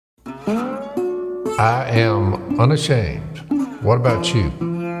I am unashamed. What about you?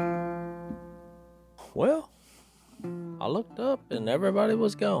 Well, I looked up and everybody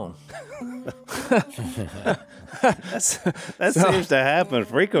was gone. That seems to happen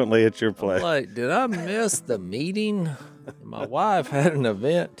frequently at your place. Like, did I miss the meeting? My wife had an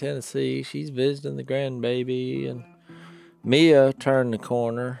event in Tennessee. She's visiting the grandbaby, and Mia turned the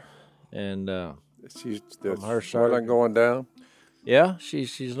corner, and She's From her swelling surgery. going down. yeah,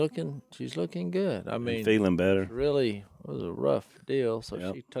 she's looking good. I mean, Feeling better. really was a rough deal. So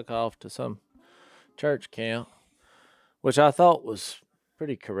Yep. she took off to some church camp, which I thought was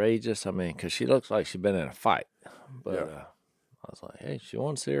pretty courageous. I mean, because she looks like she'd been in a fight. But Yeah. I was like, hey, she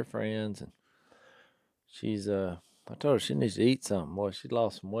wants to see her friends, and she's I told her she needs to eat something. Boy, she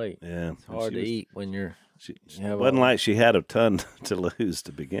lost some weight. Yeah. It's hard to eat when you're. She You have wasn't a- like she had a ton to lose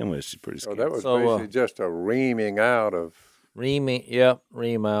to begin with. She's pretty So scared. that was So, basically just a reaming out of Ream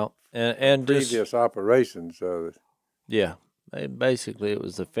out, and just previous operations. yeah. Basically, it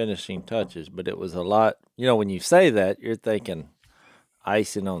was the finishing touches, but it was a lot. You know, when you say that, you're thinking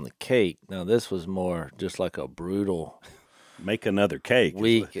icing on the cake. Now, this was more just like a brutal Make another cake.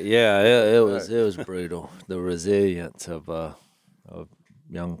 week. Yeah, it was brutal. The resilience of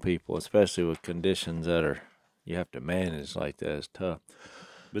young people, especially with conditions that are you have to manage like that, is tough.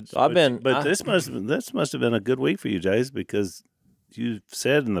 But, So I've been- But I- this must have been a good week for you, Jace, because you've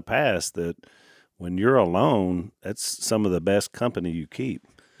said in the past that when you're alone, that's some of the best company you keep.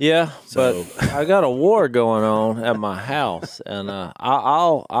 Yeah, So- but I got a war going on at my house, and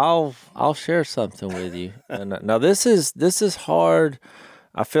I'll share something with you. And now this is hard.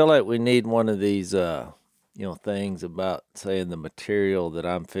 I feel like we need one of these things about saying the material that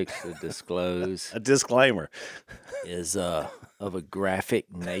I'm fixing to disclose A disclaimer. is of a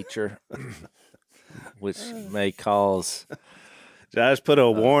graphic nature, which may cause Josh put a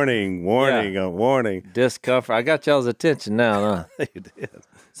warning, yeah. a warning. discomfort. I got y'all's attention now, huh? You did.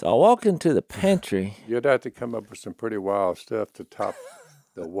 So I walk into the pantry. You'd have to come up with some pretty wild stuff to top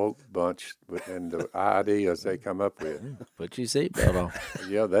the woke bunch and the ideas they come up with. Put your seatbelt on.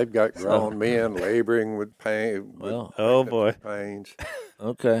 Yeah, they've got grown men laboring with pain. Well, Oh boy. Pains.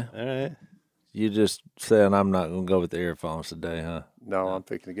 okay. All right. You just saying I'm not gonna go with the earphones today, huh? No, I'm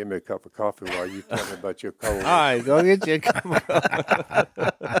fixing to give me a cup of coffee while you tell me about your cold. All right, go get you a cup.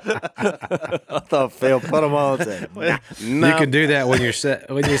 I thought Phil put them on. You can do that when you're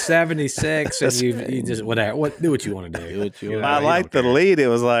 76 and you just whatever. Do what you want to do. Do what you want. I like the lead. It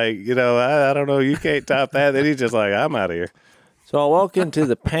was like, I don't know. You can't top that. Then he's just like, I'm out of here. So I walk into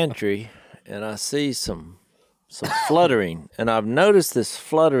the pantry and I see some fluttering, and I've noticed this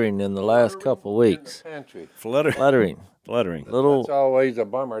fluttering in the last couple of weeks. Pantry. Fluttering. Little It's always a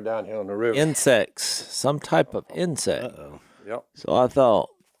bummer down here on the river. insects, some type of insect. Yep. So I thought,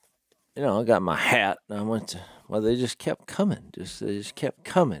 I got my hat and I went to, they just kept coming. They just kept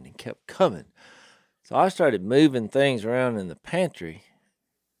coming and kept coming. So I started moving things around in the pantry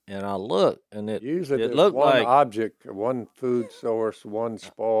and I looked and Usually it there's looked one like, object, one food source, one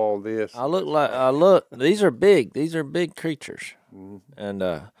spoil this. these are big creatures. Mm-hmm. And,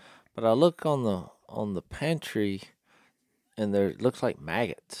 but I look on the pantry and there it looks like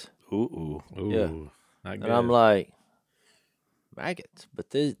maggots. Ooh. Yeah. Not And good. I'm like, maggots, but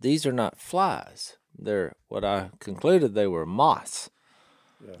these are not flies. They're what I concluded they were moths.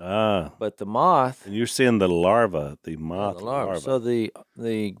 Ah. But the moth, And you're seeing the larva, the moth the larva. larva. So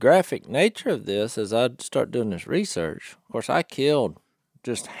the graphic nature of this, as I start doing this research, of course, I killed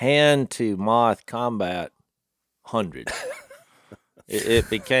just hand to moth combat hundreds. it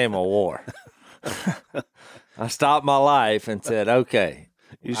became a war. I stopped my life and said, okay.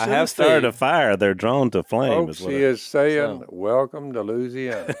 You I should have have started a faith. fire. They're drawn to flame. Folks, Is what he is saying, welcome to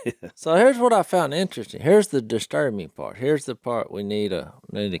Louisiana. So here's what I found interesting. Here's the disturbing part. Here's the part we need a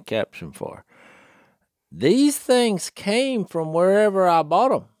caption for. These things came from wherever I bought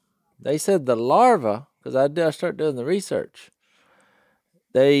them. They said the larva, because I started doing the research.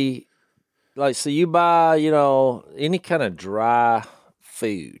 They, so you buy, any kind of dry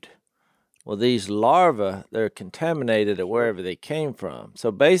food. Well, these larvae, they're contaminated at wherever they came from.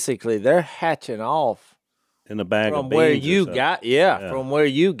 So basically, they're hatching off in a bag from of where beans or you something. got, from where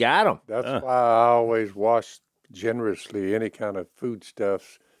you got them. That's why I always wash generously any kind of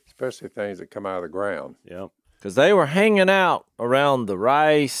foodstuffs, especially things that come out of the ground. Yep. Because they were hanging out around the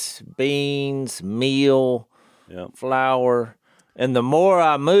rice, beans, meal, Yep. flour. And the more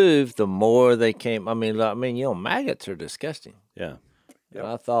I moved, the more they came. I mean, maggots are disgusting. Yeah. And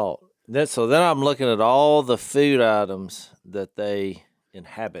I thought, so then I'm looking at all the food items that they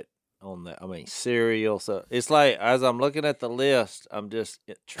inhabit on that. I mean, cereal. So it's like, as I'm looking at the list, I'm just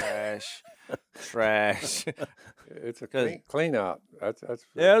trash, trash. It's a 'Cause- clean out. That's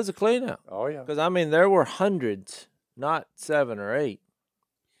Yeah, it was a clean out. Oh yeah. Because, I mean, there were hundreds, not 7 or 8.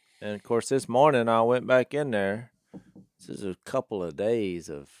 And, of course, this morning I went back in there. This is a couple of days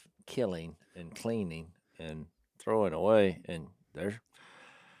of killing and cleaning and throwing away. And there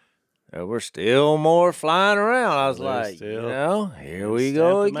were still more flying around. I was There's like, still- here gotta we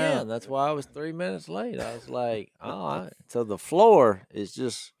go stamp 'em again. out. That's why I was 3 minutes late. I was like, all right. So the floor is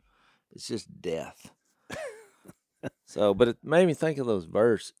just, it's just death. So, but it made me think of those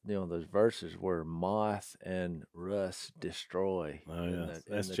verses where moth and rust destroy. Oh, yeah. and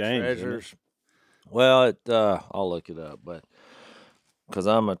That's the James, isn't it? treasures. Well, I'll look it up, but because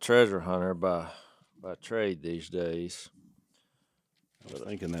I'm a treasure hunter by trade these days. I was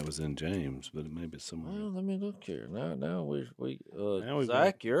thinking that was in James, but it may be somewhere. Well, let me look here. Now Now we've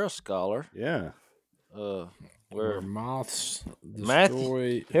Zach, you're a scholar. Yeah. Where moths Matthew-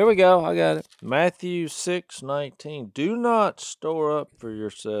 destroy. Here we go. I got it. Matthew 6:19. Do not store up for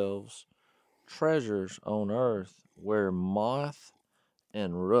yourselves treasures on earth where moth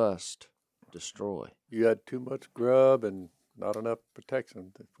and rust destroy. You had too much grub and not enough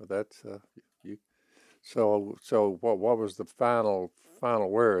protection for that. You. So what was the final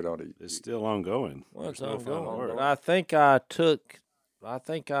word on it? It's still ongoing. Well, it's There's no final ongoing. word. I think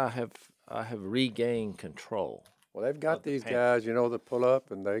I have regained control. Well, they've got the these pantry. guys, that pull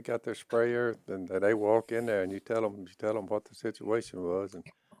up and they got their sprayer, and they walk in there, and you tell them what the situation was, and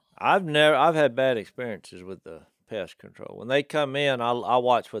I've had bad experiences with the pest control. When they come in, I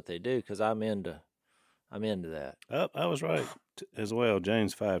watch what they do because I'm into that. Oh, I was right as well.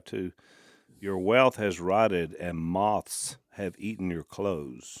 James 5:2. Your wealth has rotted, and moths have eaten your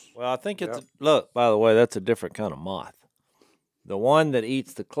clothes. Well, I think it's look. By the way, that's a different kind of moth. The one that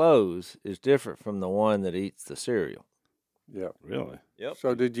eats the clothes is different from the one that eats the cereal. yeah. Really? Yep.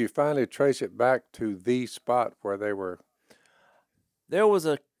 So did you finally trace it back to the spot where they were? There was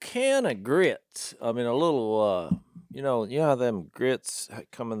a can of grits. I mean, a little. You know how them grits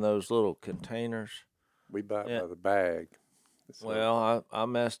come in those little containers. We buy it Yeah. by the bag. So- Well, I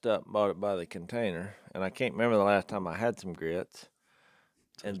messed up and bought it by the container, and I can't remember the last time I had some grits.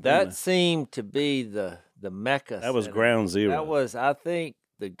 And that seemed to be the mecca. That was center. ground zero. That was, I think,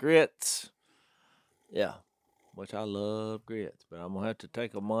 the grits. Yeah, which I love grits, but I'm gonna have to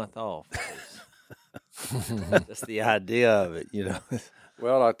take a month off. 'cause That's the idea of it,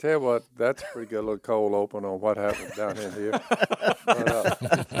 Well, I tell you what, that's a pretty good little cold open on what happened down in here. But,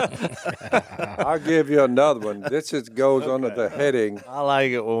 I'll give you another one. This goes under the heading. I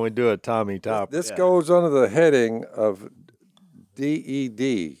like it when we do a Tommy Topper. This goes under the heading of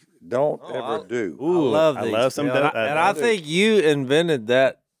DED. Don't ever do. I love I these. love some and do- I, and I think you invented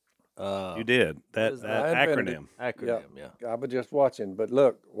that You did. That is that? acronym. acronym. Yeah. I was just watching, but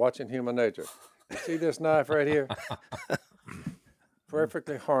look, watching Human Nature. You see this knife right here?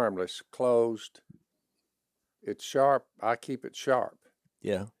 Perfectly harmless, closed. It's sharp. I keep it sharp.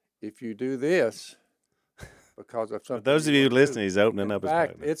 Yeah. If you do this, because of For something. those of you listening, he's opening up In his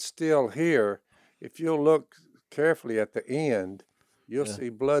fact, pack. it's still here. If you'll look carefully at the end, you'll see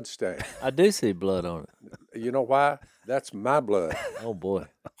blood stain. I do see blood on it. You know why? That's my blood. Oh boy.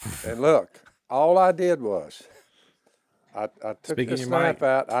 And look, all I did was I took Speak in this your knife mic.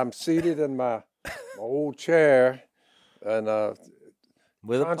 out. I'm seated in my old chair and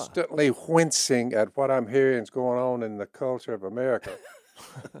With a pot. constantly wincing at what I'm hearing is going on in the culture of America.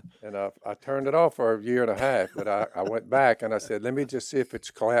 And I turned it off for a year and a half, but I went back and I said, let me just see if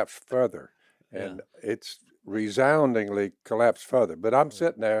it's collapsed further. And it's resoundingly collapsed further. But I'm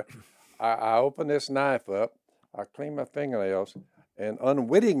sitting there. I open this knife up. I clean my fingernails, and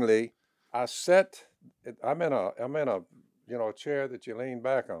unwittingly, I set. I'm in a a chair that you lean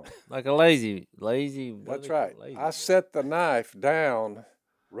back on. Like a lazy. What That's do they call right. it? Lazy I boy. set the knife down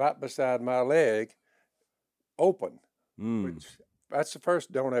right beside my leg, open. Which that's the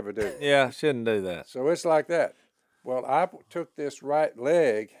first don't ever do. Yeah, shouldn't do that. So it's like that. Well, I took this right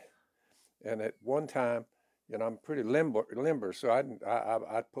leg, and at one time, I'm pretty limber, so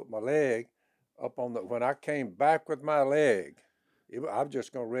I put my leg up on the. When I came back with my leg, I'm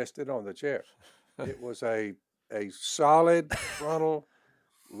just gonna rest it on the chair. It was a solid frontal,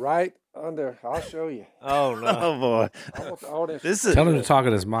 right under. I'll show you. Oh no. Oh boy, I want the audience. this is Tell him to talk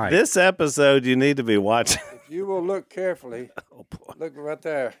at his mic. this episode. You need to be watching. If you will look carefully, Oh boy, look right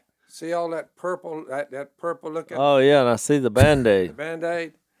there. See all that purple, that purple looking Oh yeah, and I see the Band-Aid.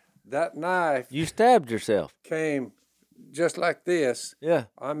 Band-Aid? That knife You stabbed yourself. came just like this. Yeah.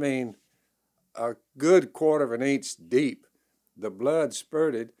 I mean, a good quarter of an inch deep. The blood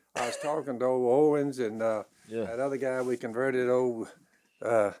spurted. I was talking to old Owens and that other guy we converted,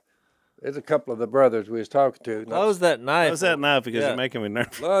 There's a couple of the brothers we was talking to. Close that knife. Close that knife because Yeah. you're making me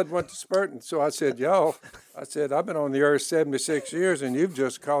nervous. Blood went to spurting. So I said, y'all, I've been on the earth 76 years, and you've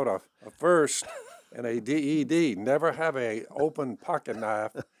just caught a first and a DED. Never have a open pocket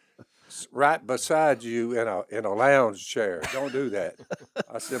knife right beside you in a lounge chair. Don't do that.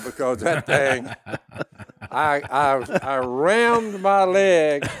 I said, because that thing, I rammed my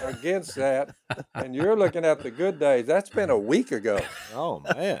leg against that, and you're looking at the good days. That's been a week ago. Oh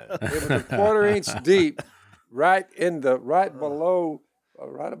man. It was a 1/4 inch deep, right below,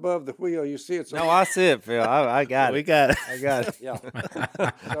 right above the wheel. You see it. So, No, I see it, Phil. I got We it. got I got it. yeah.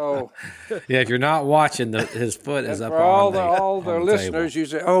 So Yeah, if you're not watching, his foot is and up for on all the on listeners, you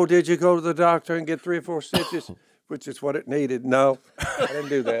say, "Oh, did you go to the doctor and get 3 or 4 stitches?" Which is what it needed. No, I didn't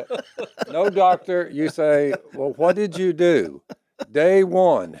do that. No doctor. You say, "Well, what did you do?" Day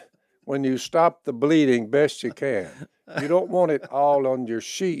 1, when you stop the bleeding best you can. You don't want it all on your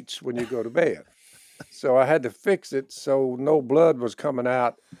sheets when you go to bed. So I had to fix it so no blood was coming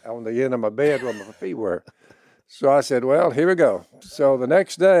out on the end of my bed where my feet were. So I said, well, here we go. So the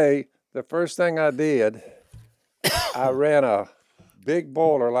next day, the first thing I did, I ran a big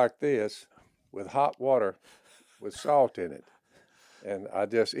boiler like this with hot water with salt in it. And I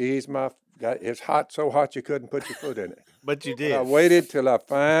just eased it's hot, so hot you couldn't put your foot in it. But you I did. waited till I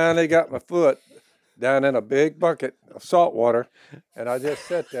finally got my foot down in a big bucket of salt water, and I just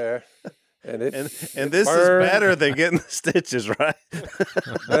sat there. And And it this burned. is better than getting the stitches, right?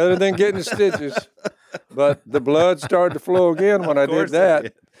 Better than getting stitches. But the blood started to flow again when I did course it that.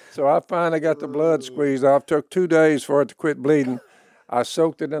 did. So I finally got the blood squeezed off. Took 2 days for it to quit bleeding. I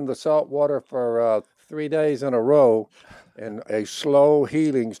soaked it in the salt water for 3 days in a row, and a slow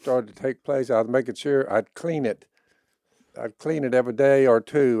healing started to take place. I was making sure I'd clean it. I'd clean it every day or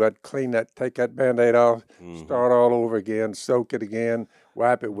two. I'd clean that, take that Band-Aid off, start all over again, soak it again,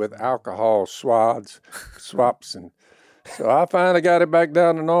 wipe it with alcohol swaps, and so I finally got it back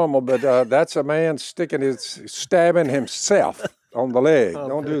down to normal. But that's a man stabbing himself on the leg.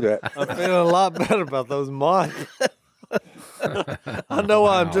 Don't do that. I'm feeling a lot better about those mods. I know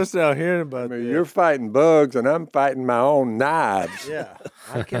why I'm just now hearing about I mean, this. you're fighting bugs, and I'm fighting my own knives. Yeah.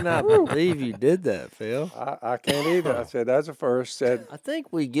 I cannot believe you did that, Phil. I can't either. I said, that's a first. Said, I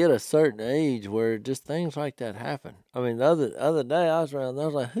think we get a certain age where just things like that happen. I mean, the other day I was around there, I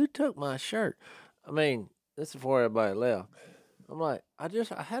was like, who took my shirt? I mean, this is before everybody left. I'm like, I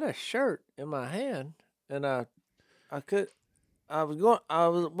had a shirt in my hand, and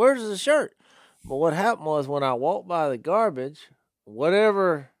where's the shirt? But what happened was when I walked by the garbage,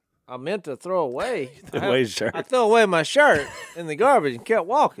 whatever I meant to throw away, away his shirt. I threw away my shirt in the garbage and kept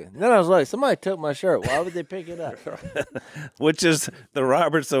walking. Then I was like, somebody took my shirt. Why would they pick it up? Which is the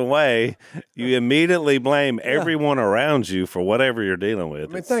Robertson way. You immediately blame everyone around you for whatever you're dealing with.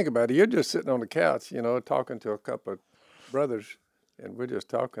 I mean, think about it. You're just sitting on the couch, talking to a couple of brothers, and we're just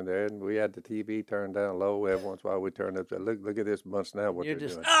talking there, and we had the TV turned down low. Every once in a while, we turn up. Said, look at this bunch now. What You're they're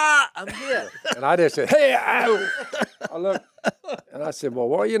just, doing. I'm here. And I just said, hey, ow. I looked, and I said, well,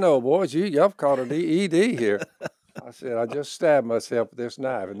 boys, y'all caught a DED here. I said, I just stabbed myself with this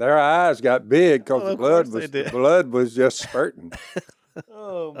knife. And their eyes got big because of the blood was just spurting.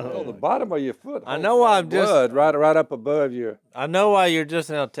 Oh, man. Oh, the bottom of your foot. I know why I'm blood right up above your. I know why you're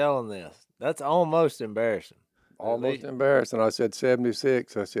just now telling this. That's almost embarrassing. Almost embarrassed. And I said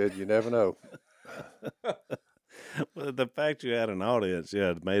 76. I said, you never know. Well, the fact you had an audience,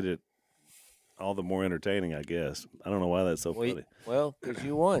 made it all the more entertaining, I guess. I don't know why that's so funny. Well, because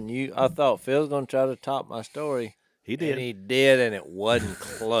you won. I thought Phil's going to try to top my story. He did. And he did, and it wasn't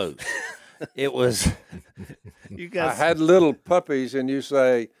close. It was. You I guys, had little puppies, and you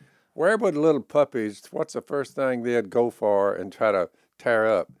say, where would little puppies, what's the first thing they'd go for and try to tear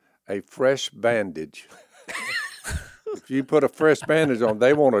up? A fresh bandage. If you put a fresh bandage on,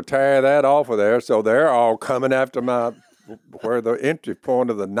 they want to tear that off of there, so they're all coming after where the entry point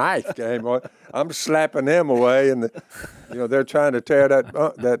of the knife came on. I'm slapping them away, and they're trying to tear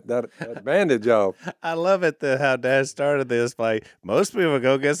that bandage off. I love it how Dad started this by most people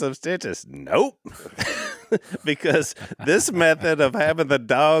go get some stitches. Nope. Because this method of having the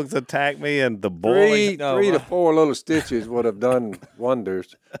dogs attack me and the boy. Three to four little stitches would have done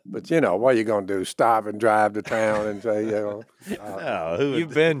wonders. But what are you going to do? Stop and drive to town and say, No, who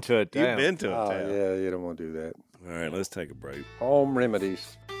You've been to a town. You've been to a oh, town. yeah, you don't want to do that. All right, let's take a break. Home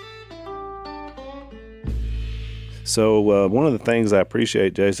remedies. So one of the things I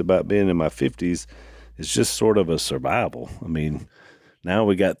appreciate, Jace, about being in my 50s is just sort of a survival. I mean, now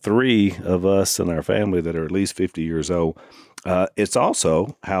we got 3 of us in our family that are at least 50 years old. It's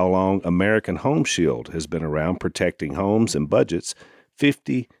also how long American Home Shield has been around protecting homes and budgets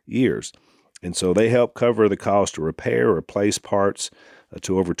 50 years. And so they help cover the cost to repair or replace parts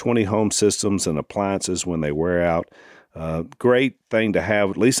to over 20 home systems and appliances when they wear out. Great thing to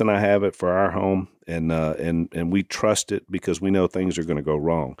have. Lisa and I have it for our home, and we trust it because we know things are going to go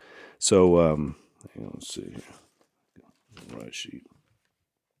wrong. So hang on, let's see here. Right sheet.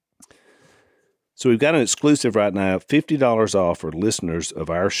 So we've got an exclusive right now, $50 off for listeners of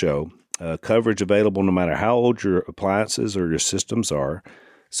our show. Coverage available no matter how old your appliances or your systems are.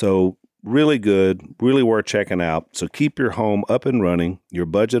 So really good, really worth checking out. So keep your home up and running, your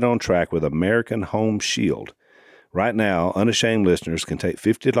budget on track with American Home Shield. Right now, Unashamed listeners can take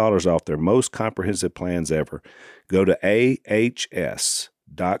 $50 off their most comprehensive plans ever. Go to ahs.com/Phil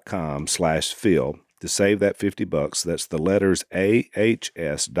to save that $50. That's the letters ahs.com/Phil.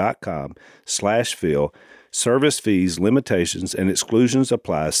 Service fees, limitations, and exclusions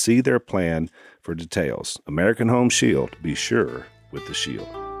apply. See their plan for details. American Home Shield. Be sure with the shield.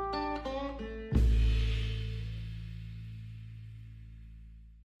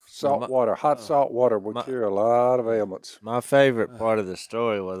 Hot salt water will cure a lot of ailments. My favorite part of the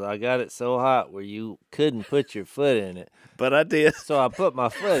story was I got it so hot where you couldn't put your foot in it. But I did. So I put my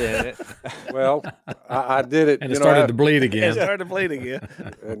foot in it. Well, I did it. And it started to bleed again. It started to bleed again.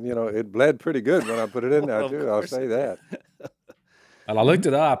 And, it bled pretty good when I put it in there, too. I'll say that. Well, I looked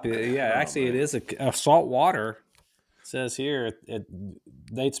it up. Yeah, actually, it is a salt water. It says here it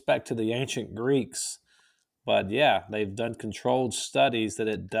dates back to the ancient Greeks. But yeah, they've done controlled studies that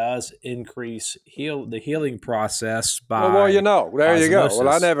it does increase the healing process by. Well, there you go. Well,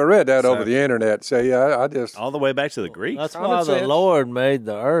 I never read that over the internet. So yeah, I just all the way back to the Greeks. That's why the Lord made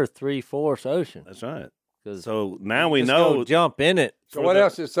the earth 3/4 ocean. That's right. So now we know. Jump in it. So what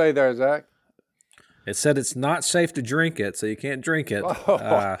else did it say there, Zach? It said it's not safe to drink it, so you can't drink it.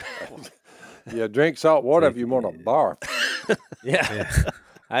 Yeah, drink salt water if you want to barf. Yeah.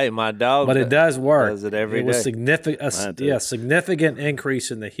 Hey, my dog. But it does work. Does it every day. Was significant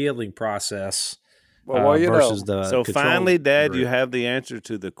increase in the healing process. Well, versus the. So finally, Dad, group. you have the answer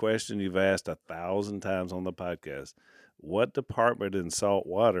to the question you've asked 1,000 times on the podcast. What department in salt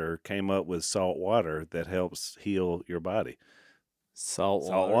water came up with salt water that helps heal your body? Salt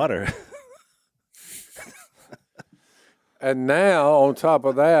water. And now, on top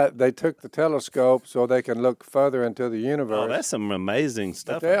of that, they took the telescope so they can look further into the universe. Oh, that's some amazing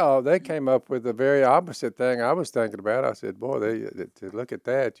stuff. But they came up with the very opposite thing I was thinking about. I said, boy, to look at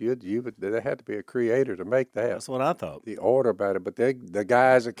that, there had to be a creator to make that. That's what I thought. The order about it. But the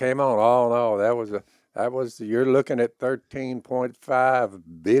guys that came on, no, that was you're looking at 13.5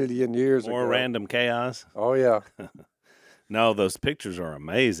 billion years ago. More random chaos. Oh, yeah. No, those pictures are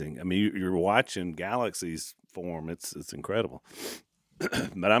amazing. I mean, you're watching galaxies form. It's incredible.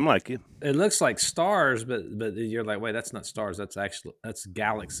 But I'm like you. It looks like stars, but you're like, wait, that's not stars. That's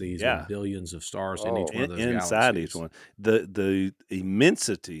galaxies. Yeah. With billions of stars in each one of those inside galaxies. each one. The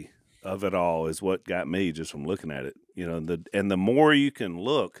immensity of it all is what got me just from looking at it. And the more you can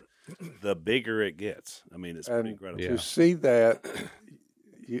look, the bigger it gets. I mean, it's pretty incredible. To see that,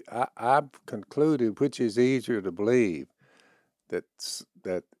 I've concluded, which is easier to believe,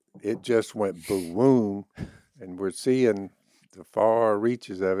 that it just went boom, and we're seeing the far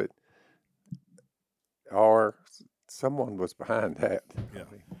reaches of it, or someone was behind that. Yeah.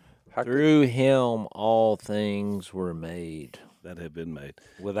 Through him, all things were made. That have been made.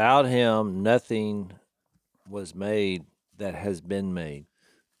 Without him, nothing was made that has been made.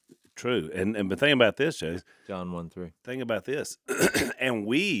 True. But think about this, Chase. John 1:3. Think about this. And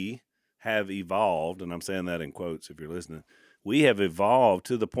we have evolved, and I'm saying that in quotes if you're listening, we have evolved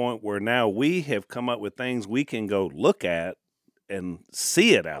to the point where now we have come up with things we can go look at and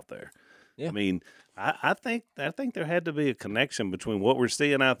see it out there. Yeah. I mean, I think there had to be a connection between what we're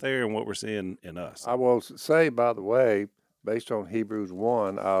seeing out there and what we're seeing in us. I will say, by the way, based on Hebrews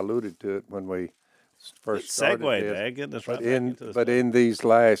 1, I alluded to it when we first started this. But in these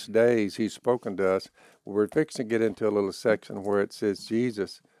last days, he's spoken to us. We're fixing to get into a little section where it says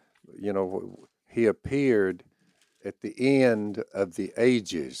Jesus, he appeared at the end of the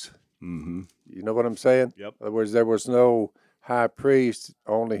ages. Mm-hmm. You know what I'm saying? Yep. In other words, there was no high priest,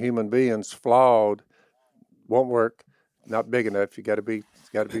 only human beings, flawed, won't work, not big enough. It's got to be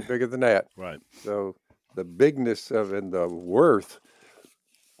bigger than that. Right. So the bigness of and the worth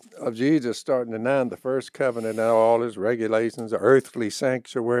of Jesus starting to nine the first covenant, now all his regulations, the earthly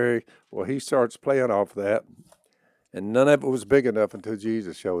sanctuary. Well, he starts playing off that, and none of it was big enough until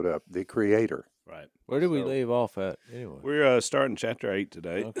Jesus showed up, the Creator. Right. Where did we leave off at anyway? We're starting chapter 8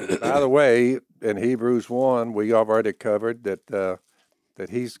 today. Okay. By the way, in Hebrews 1, we already covered that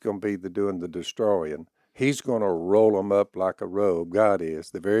he's going to be doing the destroying. He's going to roll them up like a robe. God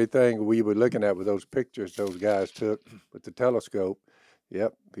is. The very thing we were looking at with those pictures those guys took with the telescope.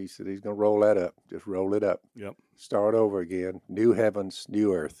 Yep. He said he's going to roll that up. Just roll it up. Yep. Start over again. New heavens,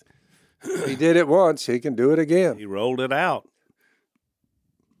 new earth. He did it once. He can do it again. He rolled it out.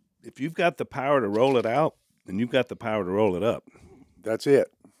 If you've got the power to roll it out, then you've got the power to roll it up. That's it.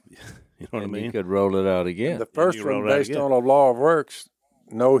 You know what And I mean? you could roll it out again. The first you one, roll it out based again. on a law of works,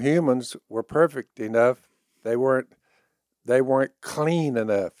 no humans were perfect enough. They weren't clean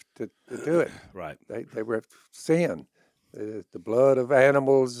enough to do it. Right. They were sin. The blood of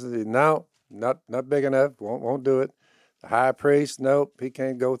animals, no, not big enough. Won't do it. The high priest, nope, he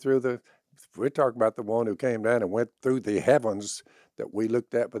can't go through the. We're talking about the one who came down and went through the heavens that we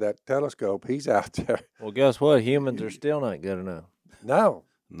looked at with that telescope. He's out there. Well, guess what? Humans are still not good enough. No,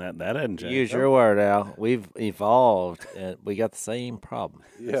 And that hadn't To changed. use your word, Al, we've evolved and we got the same problem.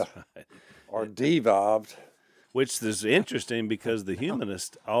 yeah, or devolved. Which is interesting because the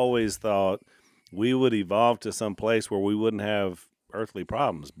humanists always thought we would evolve to some place where we wouldn't have earthly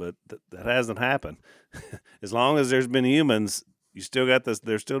problems, but that hasn't happened. As long as there's been humans, you still got this.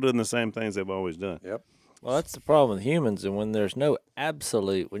 They're still doing the same things they've always done. Yep. Well, that's the problem with humans, and when there's no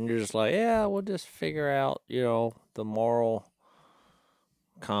absolute, when you're just like, yeah, we'll just figure out, the moral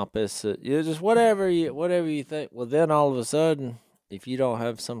compass, just whatever you think. Well, then all of a sudden, if you don't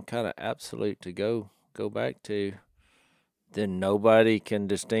have some kind of absolute to go back to, then nobody can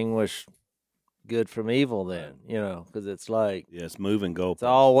distinguish good from evil. Then because it's like Yeah, it's moving goalposts. it's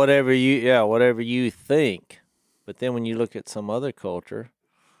all whatever you think. But then when you look at some other culture,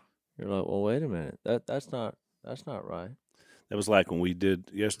 you're like, well, wait a minute, that's not right. That was like when we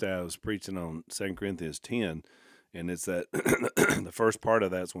did yesterday. I was preaching on 2 Corinthians 10, and it's that the first part of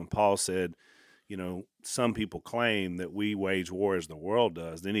that's when Paul said, some people claim that we wage war as the world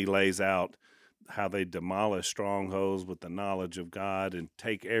does. Then he lays out how they demolish strongholds with the knowledge of God and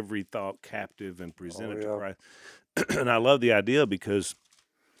take every thought captive and present it to Christ. And I love the idea because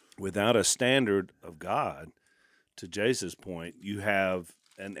without a standard of God, to Jace's point, you have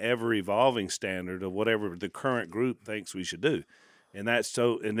an ever-evolving standard of whatever the current group thinks we should do. And that's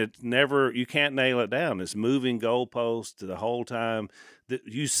and it's never, you can't nail it down. It's moving goalposts the whole time.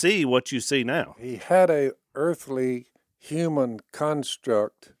 You see what you see now. He had a earthly human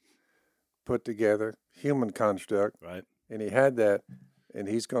construct put together, human construct, Right. and he had that, and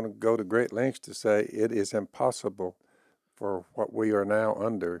he's going to go to great lengths to say it is impossible for what we are now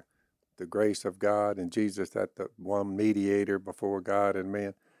under, the grace of God and Jesus, that the one mediator before God and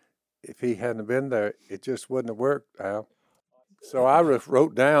men. If he hadn't been there, it just wouldn't have worked, Al. So I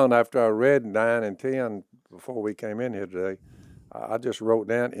wrote down after I read 9 and 10 before we came in here today, I just wrote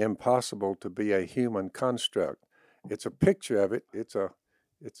down impossible to be a human construct. It's a picture of it. It's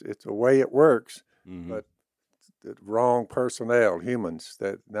a way it works, but the wrong personnel, humans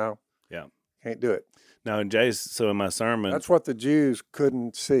that now can't do it. Now, in Jay's, so in my sermon, That's what the Jews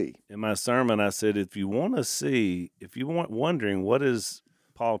couldn't see. in my sermon, I said, if you want wondering what is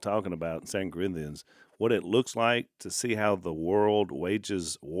Paul talking about in 2 Corinthians, what it looks like to see how the world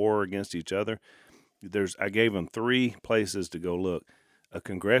wages war against each other, I gave them 3 places to go look: a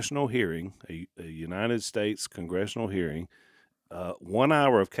congressional hearing, a United States congressional hearing, 1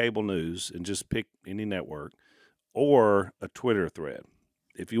 hour of cable news, and just pick any network, or a Twitter thread.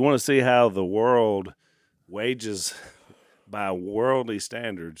 If you want to see how the world wages by worldly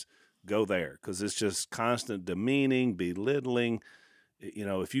standards, go there, because it's just constant demeaning, belittling.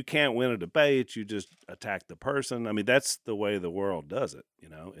 If you can't win a debate, you just attack the person. I mean, that's the way the world does it,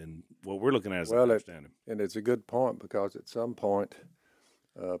 and what we're looking at is understanding. And it's a good point, because at some point,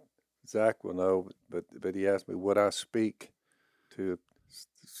 Zach will know, but he asked me, would I speak to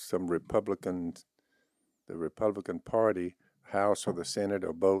some Republicans, the Republican Party, House or the Senate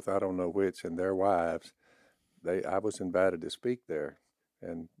or both, I don't know which, and their wives. I was invited to speak there,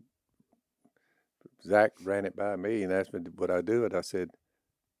 and Zach ran it by me and asked me, would I do it? I said,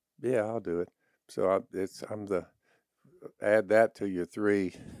 yeah, I'll do it. So add that to your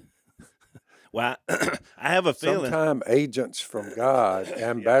 3. Well, I have a feeling. Sometime agents from God,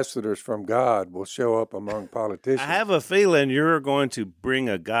 ambassadors from God, will show up among politicians. I have a feeling you're going to bring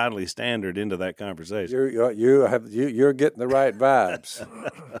a godly standard into that conversation. You're getting the right vibes.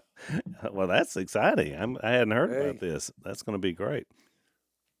 Well, that's exciting. I hadn't heard about this. That's going to be great.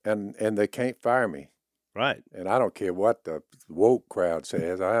 And they can't fire me. Right. And I don't care what the woke crowd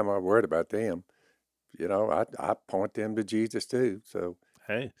says. I am not worried about them. I point them to Jesus too. So.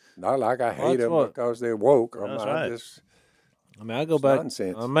 Hey, not like I hate them because they're woke. That's right. I go back.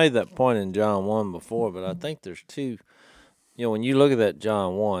 Nonsense. I made that point in John 1 before, but I think there's 2. When you look at that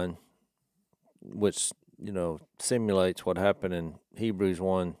John 1, which simulates what happened in Hebrews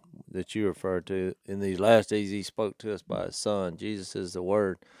 1 that you referred to. In these last days, he spoke to us by his son. Jesus is the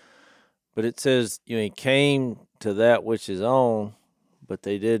word. But it says, he came to that which is own, but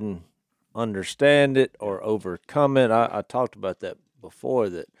they didn't understand it or overcome it. I talked about that before,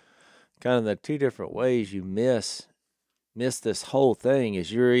 that kind of the two different ways you miss this whole thing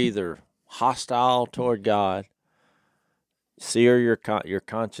is you're either hostile toward God, your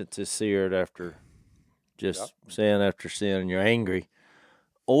conscience is seared after just sin after sin, and you're angry,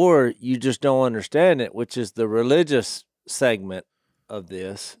 or you just don't understand it, which is the religious segment of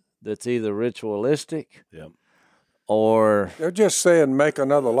this that's either ritualistic or they're just saying make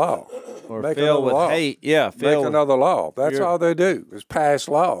another law. or Make filled with another law. hate. Yeah, Make filled with, another law. That's all they do is pass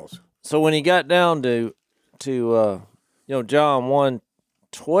laws. so when he got down to John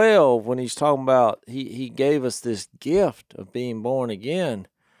 1:12, when he's talking about he gave us this gift of being born again,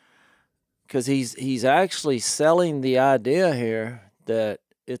 because he's actually selling the idea here that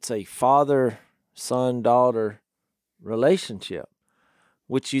it's a father, son, daughter relationship.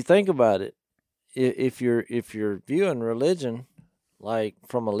 Which, you think about it, if you're viewing religion like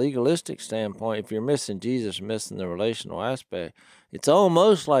from a legalistic standpoint, if you're missing Jesus, missing the relational aspect, it's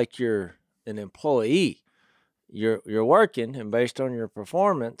almost like you're an employee. You're working, and based on your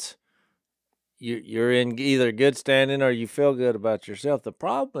performance, you're in either good standing or you feel good about yourself. The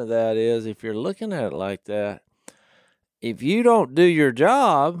problem with that is, if you're looking at it like that, if you don't do your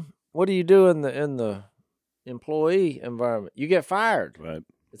job, what do you do in the employee environment? You get fired. Right.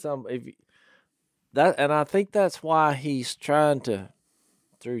 And I think that's why he's trying to,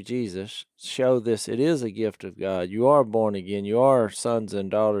 through Jesus, show this. It is a gift of God. You are born again. You are sons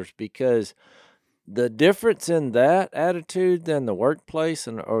and daughters, because the difference in that attitude than the workplace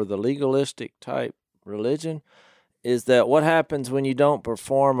or the legalistic type religion is that what happens when you don't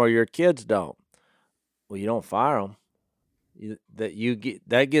perform or your kids don't? Well, you don't fire them. That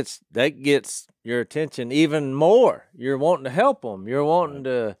gets your attention even more. You're wanting to help them. You're wanting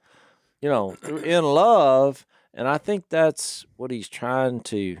to, in love. And I think that's what he's trying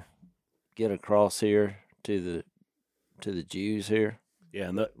to get across here to the Jews here. Yeah.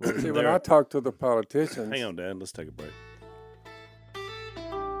 And See, when I talk to the politicians, hang on, Dad. Let's take a break.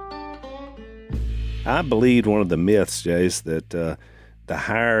 I believed one of the myths, Jace, that the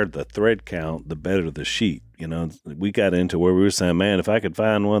higher the thread count, the better the sheet. We got into where we were saying, man, if I could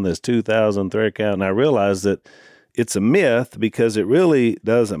find one that's 2,000 thread count, and I realized that it's a myth, because it really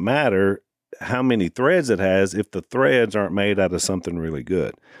doesn't matter how many threads it has if the threads aren't made out of something really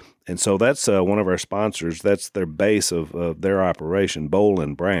good. And so that's one of our sponsors. That's their base of their operation, Boll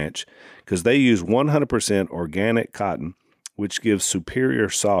and Branch, because they use 100% organic cotton, which gives superior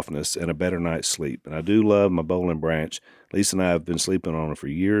softness and a better night's sleep. And I do love my Boll and Branch. Lisa and I have been sleeping on them for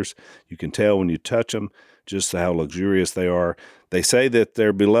years. You can tell when you touch them just how luxurious they are. They say that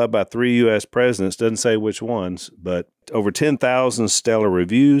they're beloved by 3 U.S. presidents. Doesn't say which ones, but over 10,000 stellar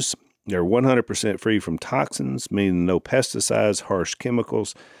reviews. They're 100% free from toxins, meaning no pesticides, harsh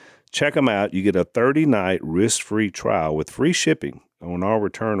chemicals. Check them out. You get a 30-night risk-free trial with free shipping on all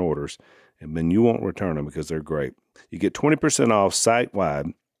return orders, and then you won't return them because they're great. You get 20% off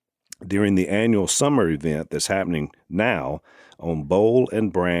site-wide during the annual summer event that's happening now on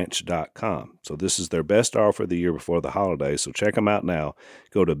bollandbranch.com. So this is their best offer of the year before the holidays, so check them out now.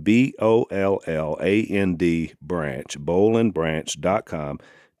 Go to BOLLAND branch, bollandbranch.com,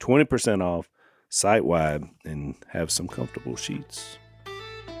 20% off site-wide, and have some comfortable sheets.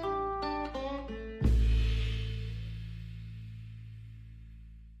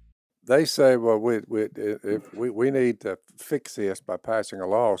 they say, well, we need to fix this by passing a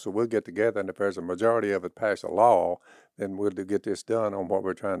law, so we'll get together, and if there's a majority of it pass a law, then we'll get this done on what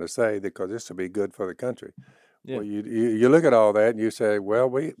we're trying to say, because this will be good for the country. Yeah. Well, you look at all that and you say, well,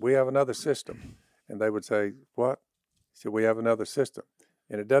 we have another system. And they would say, what? So we have another system.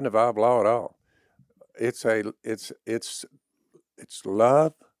 And it doesn't involve law at all. It's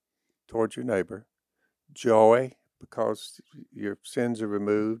love towards your neighbor, joy because your sins are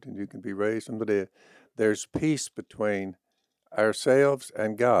removed and you can be raised from the dead. There's peace between ourselves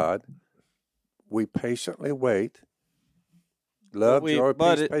and God. We patiently wait. Love, joy,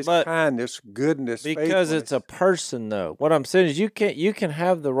 peace, patience, kindness, goodness, because it's a person, though. What I'm saying is, you can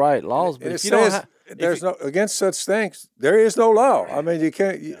have the right laws, but if you don't have, there's no against such things. There is no law. I mean, you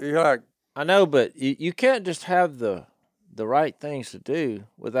can't. You're like, I know, but you can't just have the right things to do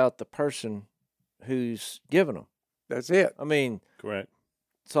without the person who's giving them. That's it. I mean, correct.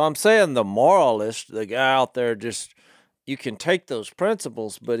 So I'm saying the moralist, the guy out there, just you can take those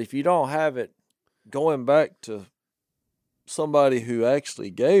principles, but if you don't have it going back to somebody who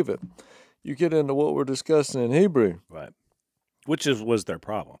actually gave it, you get into what we're discussing in Hebrew. Right. Which was their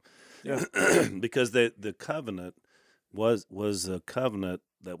problem. Yeah. Because the covenant was a covenant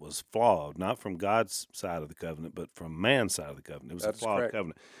that was flawed, not from God's side of the covenant, but from man's side of the covenant. It was That's a flawed correct.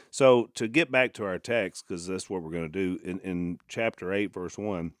 covenant. So to get back to our text, because that's what we're going to do, in chapter 8, verse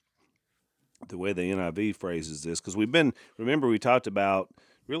 1, the way the NIV phrases this, because remember we talked about,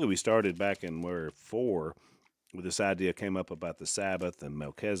 really we started back in 4, where this idea came up about the Sabbath and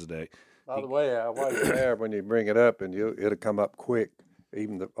Melchizedek. By the way, while you're there, when you bring it up, and it'll come up quick,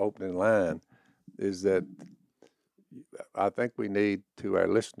 even the opening line, is that I think we need to our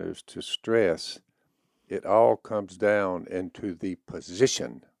listeners to stress it all comes down into the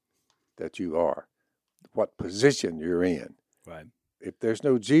position that you are, what position you're in. Right. If there's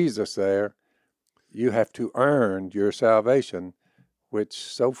no Jesus there, you have to earn your salvation, which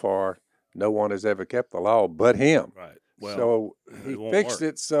so far no one has ever kept the law but him. Right. Well, so he won't fixed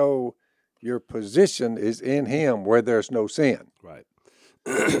work. it so your position is in him where there's no sin. Right.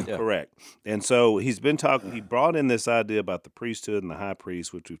 Correct. And so he brought in this idea about the priesthood and the high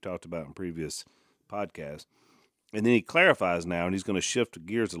priest, which we've talked about in previous podcasts. And then he clarifies now, and he's going to shift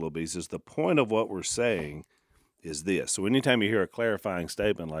gears a little bit. He says, the point of what we're saying is this. So anytime you hear a clarifying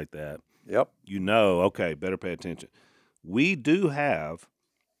statement like that, Yep. you know, okay, better pay attention. We do have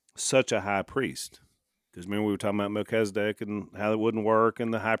such a high priest. Because remember we were talking about Melchizedek and how it wouldn't work,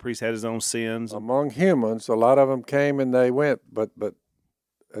 and the high priest had his own sins. Among humans, a lot of them came and they went, but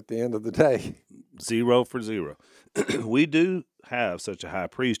at the end of the day, 0 for 0. We do have such a high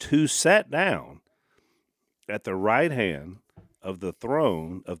priest who sat down at the right hand of the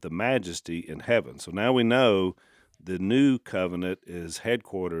throne of the majesty in heaven. So now we know the new covenant is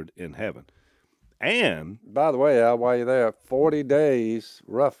headquartered in heaven. And by the way, Al, while you're there, 40 days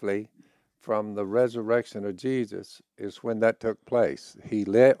roughly from the resurrection of Jesus is when that took place. He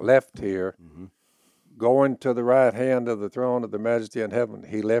left here, going to the right hand of the throne of the majesty in heaven.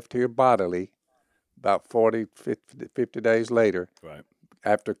 He left here bodily about 40, 50 days later. right,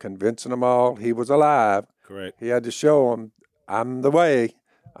 After convincing them all he was alive, correct. he had to show them, I'm the way,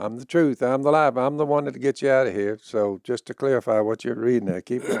 I'm the truth, I'm the life, I'm the one that gets you out of here. So just to clarify what you're reading there,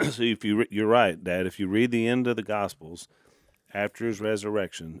 keep going. So if you're right, Dad. If you read the end of the Gospels after his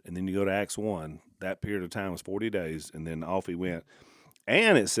resurrection, and then you go to Acts 1, that period of time was 40 days, and then off he went.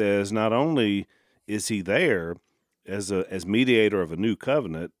 And it says not only is he there as mediator of a new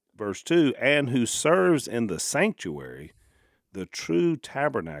covenant, verse 2, and who serves in the sanctuary, the true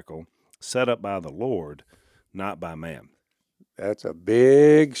tabernacle set up by the Lord, not by man. That's a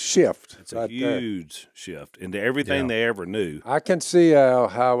big shift. It's a huge shift into everything they ever knew. I can see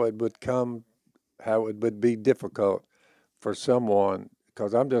how it would be difficult for someone,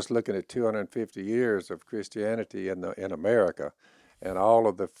 because I'm just looking at 250 years of Christianity in America, and all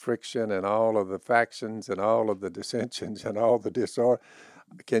of the friction and all of the factions and all of the dissensions and all the disorder.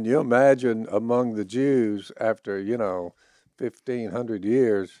 Can you imagine among the Jews after 1,500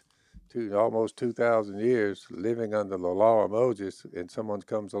 years to almost 2,000 years living under the law of Moses, and someone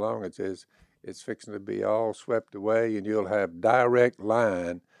comes along and says it's fixing to be all swept away and you'll have direct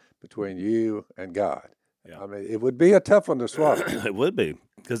line between you and God? Yeah. I mean, it would be a tough one to swallow. It would be,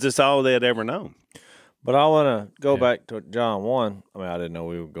 because it's all they had ever known. But I want to go back to John 1. I mean, I didn't know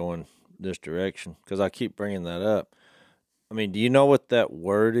we were going this direction because I keep bringing that up. I mean, do you know what that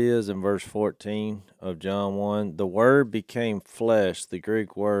word is in verse 14 of John 1? The word became flesh, the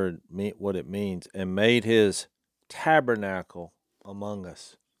Greek word, what it means, and made his tabernacle among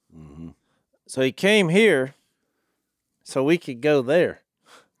us. Mm-hmm. So he came here so we could go there.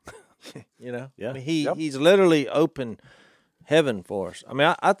 Yeah. I mean, he's literally opened heaven for us. I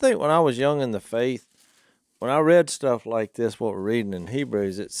mean, I think when I was young in the faith, when I read stuff like this, what we're reading in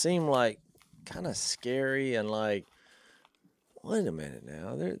Hebrews, it seemed like kind of scary and like, wait a minute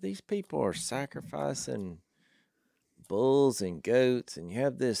now, these people are sacrificing bulls and goats, and you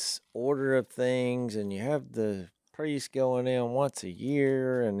have this order of things, and you have the priest going in once a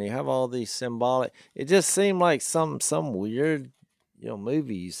year, and you have all these symbolic. It just seemed like some weird,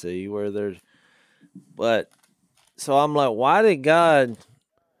 movie you see where there's. But so I'm like, why did God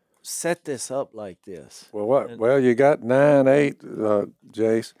set this up like this? Well, you got 9:8,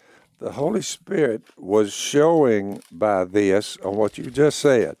 Jace. The Holy Spirit was showing by this on what you just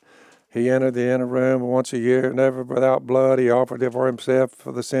said. He entered the inner room once a year, never without blood. He offered it for himself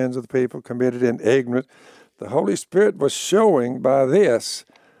for the sins of the people committed in ignorance. The Holy Spirit was showing by this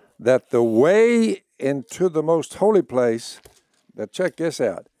that the way into the most holy place, now check this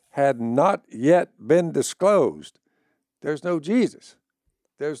out, had not yet been disclosed. There's no Jesus.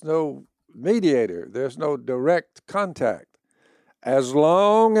 There's no mediator. There's no direct contact. as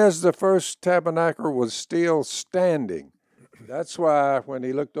long as the first tabernacle was still standing. That's why when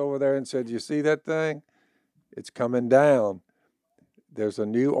he looked over there and said, "You see that thing? It's coming down. There's a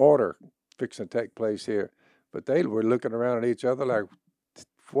new order fixing to take place here." But they were looking around at each other like,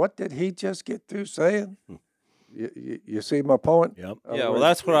 "What did he just get through saying?" You see my point? Yep. Yeah, well,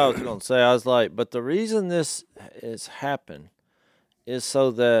 that's what I was going to say. I was like, but the reason this has happened is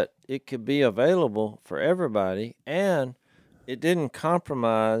so that it could be available for everybody, and it didn't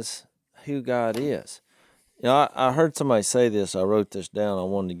compromise who God is. You know, I heard somebody say this. I wrote this down. I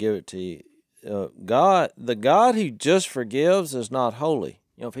wanted to give it to you. The God who just forgives is not holy.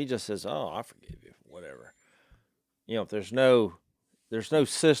 You know, if he just says, "Oh, I forgive you," whatever. You know, if there's no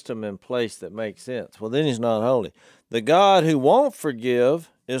system in place that makes sense, well, then he's not holy. The God who won't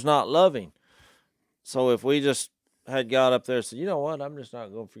forgive is not loving. So if we just had God up there and said, "You know what, I'm just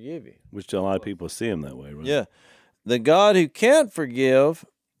not going to forgive you," Which a lot of people see him that way, right? yeah, the God who can't forgive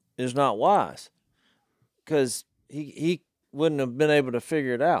is not wise, because he wouldn't have been able to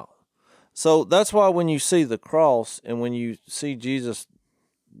figure it out. So that's why when you see the cross and when you see Jesus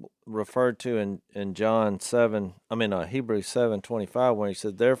referred to in Hebrews 7:25, when he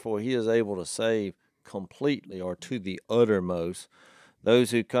said, "Therefore he is able to save completely or to the uttermost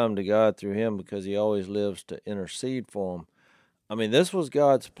those who come to God through him, because he always lives to intercede for them." I mean, this was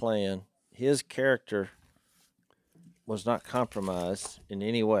God's plan. His character was not compromised in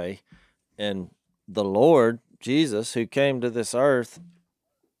any way. And the Lord, Jesus, who came to this earth,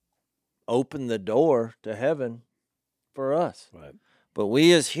 opened the door to heaven for us. Right. But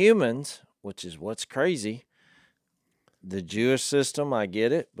we as humans, which is what's crazy, the Jewish system, I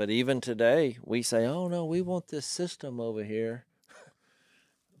get it, but even today, we say, "Oh no, we want this system over here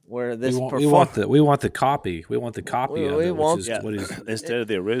where this we want the copy. We want the copy of it, which is what is instead of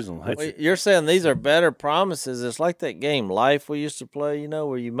the original. You're saying these are better promises. It's like that game Life we used to play, you know,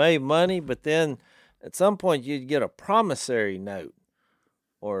 where you made money, but then at some point you'd get a promissory note,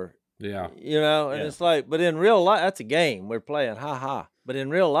 or you know, and it's like, but in real life, that's a game we're playing, ha. But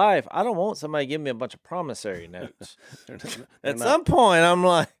in real life, I don't want somebody giving me a bunch of promissory notes. At some point, I'm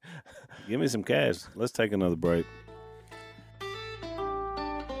like, "Give me some cash. Let's take another break."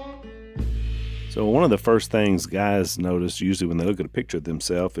 So one of the first things guys notice usually when they look at a picture of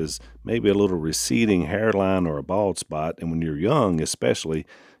themselves is maybe a little receding hairline or a bald spot. And when you're young, especially,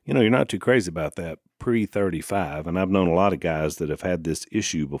 you know, you're not too crazy about that pre-35. And I've known a lot of guys that have had this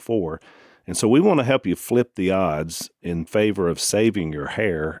issue before. And so we want to help you flip the odds in favor of saving your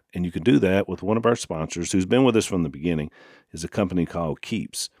hair. And you can do that with one of our sponsors who's been with us from the beginning, is a company called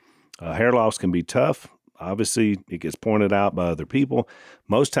Keeps. Hair loss can be tough. Obviously, it gets pointed out by other people.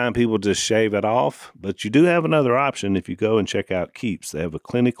 Most time people just shave it off, but you do have another option if you go and check out Keeps. They have a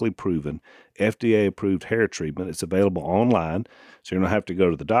clinically proven, FDA-approved hair treatment. It's available online, so you don't have to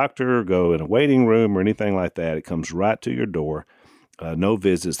go to the doctor or go in a waiting room or anything like that. It comes right to your door. No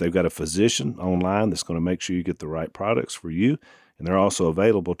visits. They've got a physician online that's going to make sure you get the right products for you. And they're also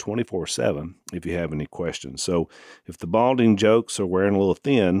available 24/7 if you have any questions. So if the balding jokes are wearing a little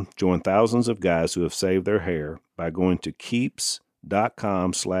thin, join thousands of guys who have saved their hair by going to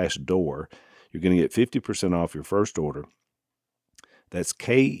keeps.com/door. You're going to get 50% off your first order. That's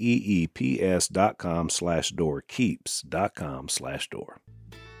KEEPS.com/door. Keeps.com/door.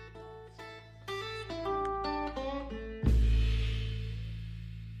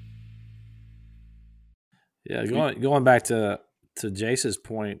 Yeah, going back to Jace's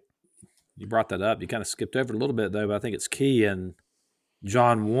point, you brought that up. You kind of skipped over it a little bit, though, but I think it's key in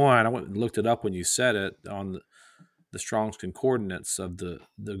John 1. I went and looked it up when you said it on the Strong's Concordance of the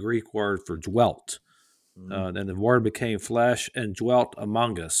Greek word for dwelt. And the word became flesh and dwelt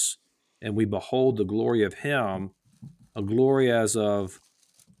among us, and we behold the glory of him, a glory as of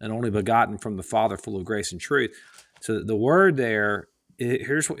an only begotten from the Father, full of grace and truth. So the word there,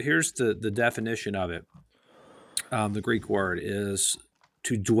 here's the definition of it. The Greek word is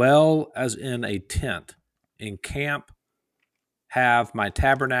to dwell as in a tent, encamp, have my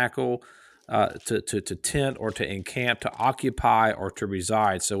tabernacle, to tent or to encamp, to occupy or to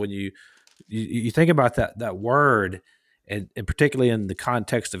reside. So when you think about that word, and particularly in the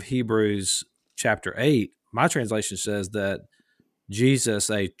context of Hebrews chapter 8, my translation says that Jesus,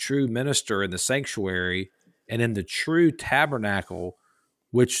 a true minister in the sanctuary and in the true tabernacle,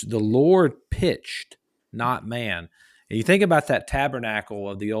 which the Lord pitched, not man. And you think about that tabernacle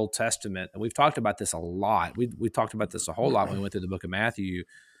of the Old Testament, and we've talked about this a lot. We talked about this a whole lot when we went through the book of Matthew,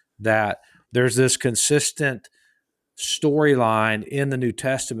 that there's this consistent storyline in the New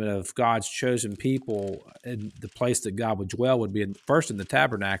Testament of God's chosen people, and the place that God would dwell would be first in the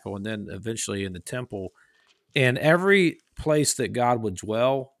tabernacle and then eventually in the temple. And every place that God would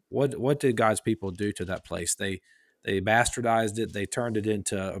dwell, what did God's people do to that place? They bastardized it. They turned it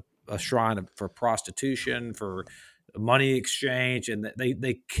into a shrine for prostitution, for money exchange, and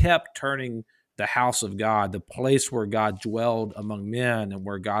they kept turning the house of God, the place where God dwelled among men and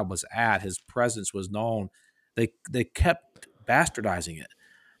where God was at, his presence was known. They kept bastardizing it.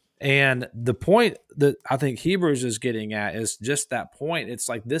 And the point that I think Hebrews is getting at is just that point. It's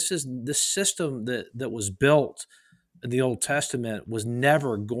like this system that was built in the Old Testament was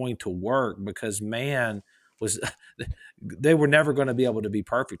never going to work because man was they were never going to be able to be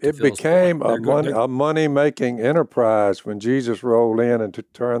perfect. It became a money-making enterprise when Jesus rolled in and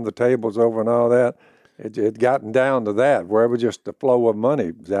turned the tables over and all that. It gotten down to that, where it was just the flow of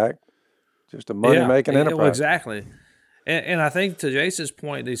money, Zach. Just a money-making enterprise. Well, exactly. And I think to Jason's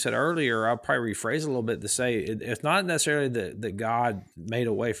point that he said earlier, I'll probably rephrase it a little bit to say it's not necessarily that God made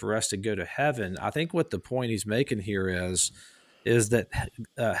a way for us to go to heaven. I think what the point he's making here is that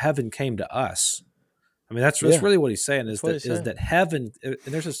heaven came to us. I mean, that's really what he's saying is that heaven. And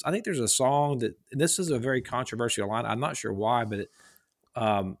I think there's a song that, and this is a very controversial line. I'm not sure why, but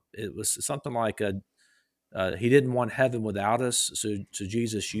it was something like he didn't want heaven without us. So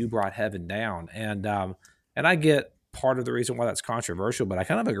Jesus, you brought heaven down. And I get part of the reason why that's controversial, but I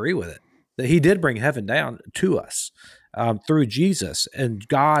kind of agree with it, that he did bring heaven down to us through Jesus, and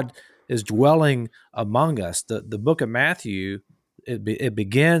God is dwelling among us. The book of Matthew, it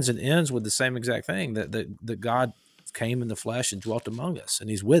begins and ends with the same exact thing, that God came in the flesh and dwelt among us, and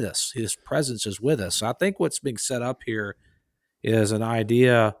he's with us. His presence is with us. So I think what's being set up here is an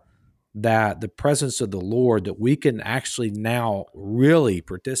idea that the presence of the Lord, that we can actually now really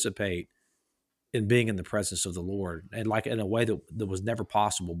participate in being in the presence of the Lord, and like in a way that was never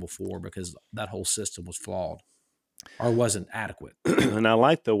possible before because that whole system was flawed or wasn't adequate. And I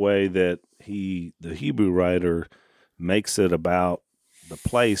like the way that the Hebrew writer makes it about the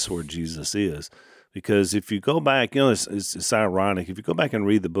place where Jesus is, because if you go back, it's ironic. If you go back and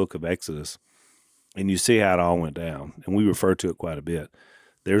read the book of Exodus and you see how it all went down, and we refer to it quite a bit,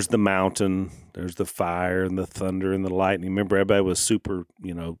 there's the mountain, there's the fire and the thunder and the lightning. Remember, everybody was super,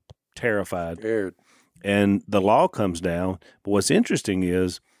 terrified. Scared. And the law comes down. But what's interesting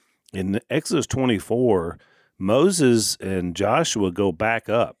is in Exodus 24, Moses and Joshua go back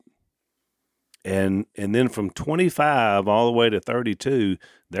up. And then from 25 all the way to 32,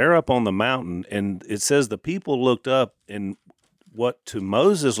 they're up on the mountain. And it says the people looked up, and what to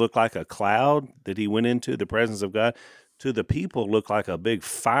Moses looked like a cloud that he went into, the presence of God, to the people looked like a big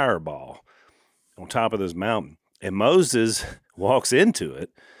fireball on top of this mountain. And Moses walks into it.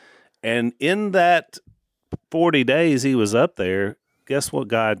 And in that 40 days he was up there, guess what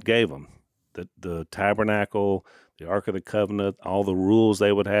God gave him? The tabernacle, the Ark of the Covenant, all the rules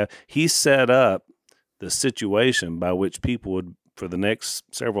they would have. He set up the situation by which people would, for the next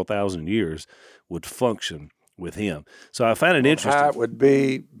several thousand years, would function with him. So I find it interesting. How it would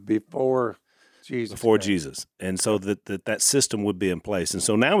be before Jesus. Before Jesus. And so that system would be in place. And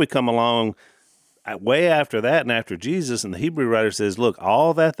so now we come along way after that and after Jesus, and the Hebrew writer says, look,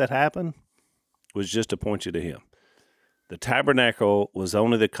 all that happened was just to point you to him. The tabernacle was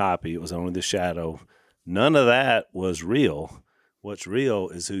only the copy. It was only the shadow. None of that was real. What's real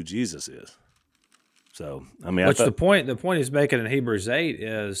is who Jesus is. So, I mean, the point he's making in Hebrews 8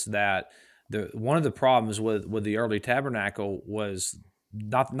 is that one of the problems with the early tabernacle was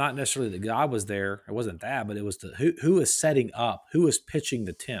not necessarily that God was there. It wasn't that, but it was who is setting up, who is pitching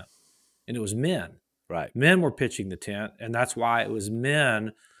the tent. And it was men. Right. Men were pitching the tent, and that's why it was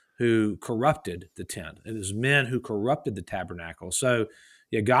men who corrupted the tent. It was men who corrupted the tabernacle. So,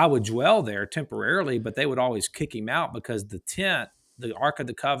 God would dwell there temporarily, but they would always kick him out because the tent, the Ark of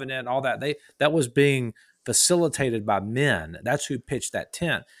the Covenant, all that was being facilitated by men. That's who pitched that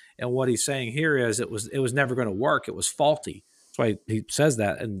tent. And what he's saying here is it was never going to work. It was faulty. That's why he says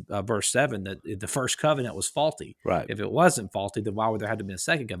that in verse 7, that the first covenant was faulty. Right. If it wasn't faulty, then why would there have to be a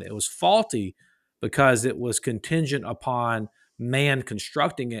second covenant? It was faulty because it was contingent upon man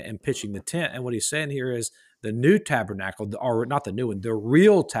constructing it and pitching the tent. And what he's saying here is the new tabernacle, or not the new one, the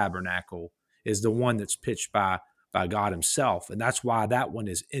real tabernacle is the one that's pitched by God himself. And that's why that one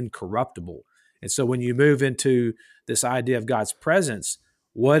is incorruptible. And so when you move into this idea of God's presence,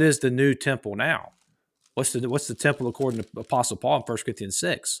 what is the new temple now? What's the temple according to Apostle Paul in 1 Corinthians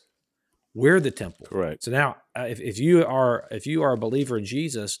 6? We're the temple. Correct. So now, if you are a believer in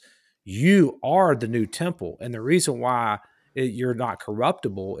Jesus, you are the new temple, and the reason why you're not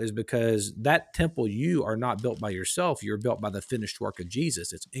corruptible is because that temple you are not built by yourself. You're built by the finished work of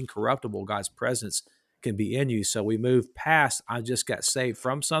Jesus. It's incorruptible. God's presence can be in you. So we move past I just got saved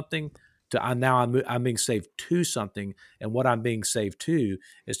from something I'm being saved to something, and what I'm being saved to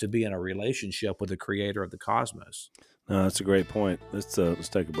is to be in a relationship with the Creator of the cosmos. No, that's a great point. Let's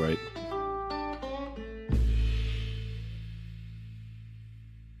take a break.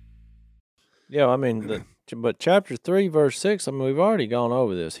 Yeah, I mean, but chapter 3, verse 6, I mean, we've already gone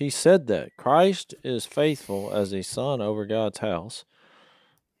over this. He said that Christ is faithful as a son over God's house,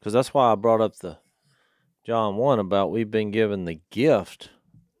 because that's why I brought up the John 1 about we've been given the gift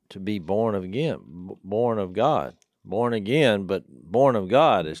to be born again, born of God, born again, but born of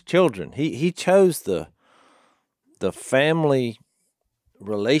God as children. He chose the family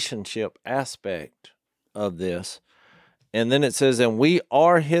relationship aspect of this. And then it says, and we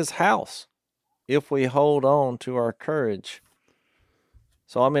are his house if we hold on to our courage.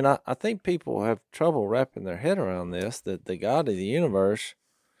 So, I mean, I think people have trouble wrapping their head around this, that the God of the universe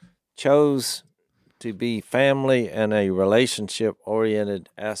chose to be family and a relationship-oriented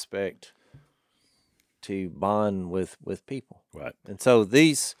aspect to bond with people. Right. And so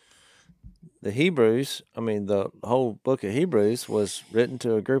the Hebrews, I mean, the whole book of Hebrews was written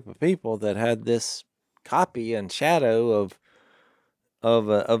to a group of people that had this copy and shadow of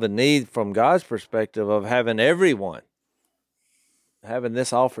a need from God's perspective of having this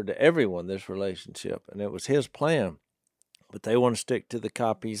offered to everyone, this relationship. And it was his plan. But they want to stick to the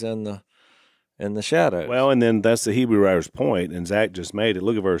copies and the shadows. Well, and then that's the Hebrew writer's point, and Zach just made it.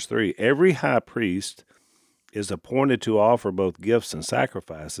 Look at verse 3. Every high priest is appointed to offer both gifts and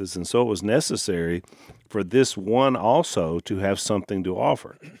sacrifices, and so it was necessary for this one also to have something to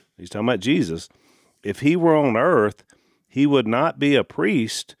offer. He's talking about Jesus. If he were on earth, he would not be a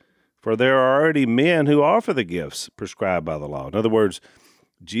priest, for there are already men who offer the gifts prescribed by the law. In other words,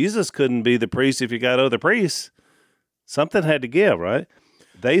 Jesus couldn't be the priest if you got other priests. Something had to give, right?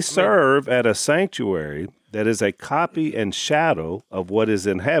 They serve at a sanctuary that is a copy and shadow of what is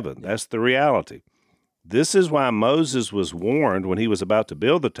in heaven. That's the reality. This is why Moses was warned when he was about to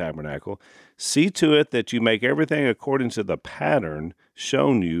build the tabernacle, see to it that you make everything according to the pattern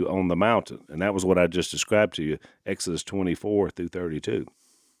shown you on the mountain. And that was what I just described to you, Exodus 24 through 32.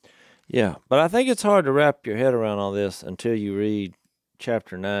 Yeah, but I think it's hard to wrap your head around all this until you read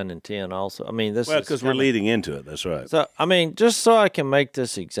chapter 9 and 10 also. I mean, because we're leading into it. That's right. So, I mean, just so I can make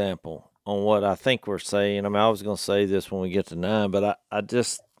this example on what I think we're saying. I mean, I was going to say this when we get to 9, but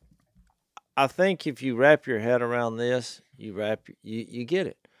I think if you wrap your head around this, you get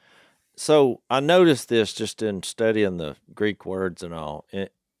it. So I noticed this just in studying the Greek words and all.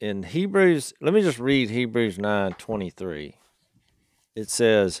 In Hebrews, let me just read Hebrews 9:23. It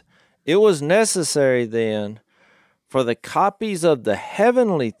says, "It was necessary then for the copies of the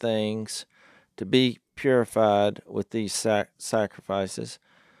heavenly things to be purified with these sacrifices,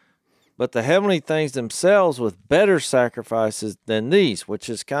 but the heavenly things themselves with better sacrifices than these," which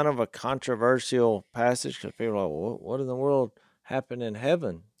is kind of a controversial passage because people are like, well, what in the world happened in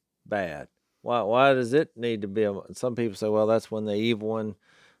heaven bad? Why does it need to be? Some people say, well, that's when the evil one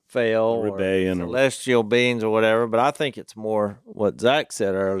fell, rebellion, or celestial beings or whatever. But I think it's more what Zach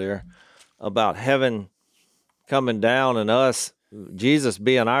said earlier about heaven coming down and us, Jesus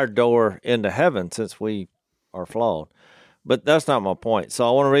being our door into heaven since we are flawed. But that's not my point. So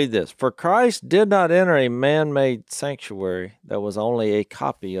I want to read this. "For Christ did not enter a man-made sanctuary that was only a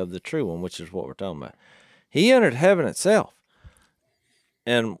copy of the true one," which is what we're talking about. "He entered heaven itself."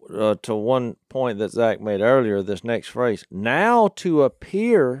 And to one point that Zach made earlier, this next phrase, "now to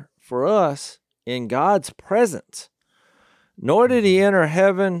appear for us in God's presence. Nor did he enter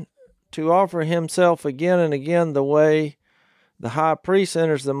heaven to offer himself again and again the way the high priest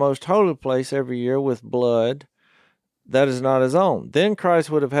enters the most holy place every year with blood that is not his own. Then Christ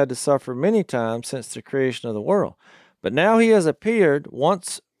would have had to suffer many times since the creation of the world. But now he has appeared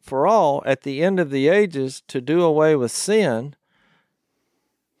once for all at the end of the ages to do away with sin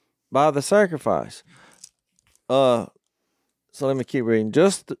by the sacrifice." So let me keep reading.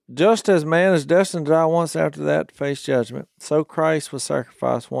 Just as man is destined to die once after that to face judgment, so Christ was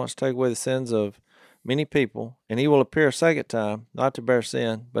sacrificed once to take away the sins of many people, and he will appear a second time, not to bear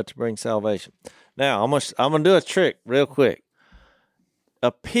sin, but to bring salvation. Now, I'm gonna do a trick real quick.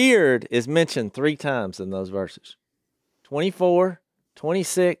 Appeared is mentioned 3 times in those verses. 24,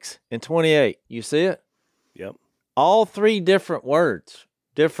 26, and 28. You see it? Yep. All 3 different words,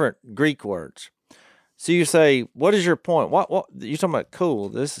 different Greek words. So you say, what is your point? What you're talking about? Cool.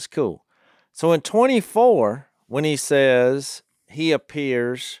 This is cool. So in 24, when he says he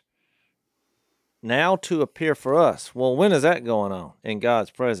appears now to appear for us, well, when is that going on in God's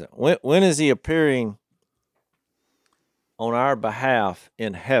presence? When is he appearing on our behalf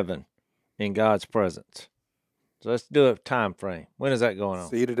in heaven in God's presence? So let's do a time frame. When is that going on?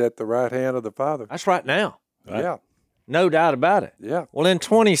 Seated at the right hand of the Father. That's right now. Right. Yeah, No doubt about it. yeah. Well, in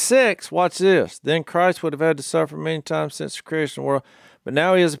 26, watch this. Then Christ would have had to suffer many times since the creation of the world. But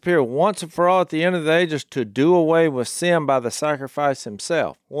now he has appeared once and for all at the end of the ages to do away with sin by the sacrifice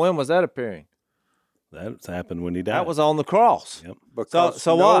himself. When was that appearing? That's happened when he died. That was on the cross. Yep. Because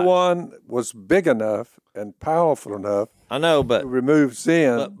so no what? one was big enough and powerful enough I know, but to remove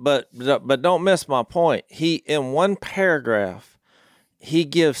sin. But don't miss my point. He, in one paragraph, he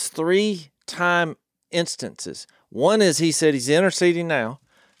gives 3 time instances. One is he said he's interceding now.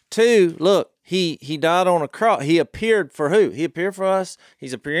 2, look, he died on a cross. He appeared for who? He appeared for us.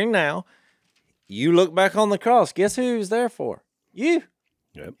 He's appearing now. You look back on the cross. Guess who he was there for? You.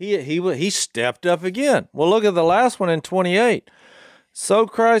 Yep. He stepped up again. Well, look at the last one in 28. So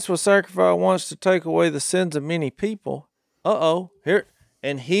Christ was sacrificed once to take away the sins of many people. Here,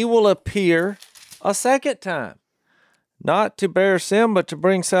 and he will appear a second time, not to bear sin, but to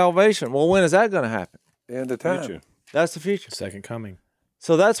bring salvation. Well, when is that going to happen? End of time. Future. That's the future. Second coming.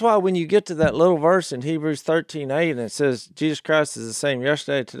 So that's why when you get to that little verse in Hebrews 13:8, and it says Jesus Christ is the same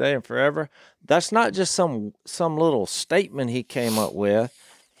yesterday, today, and forever, that's not just some little statement he came up with.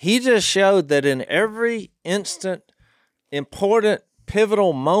 He just showed that in every instant, important,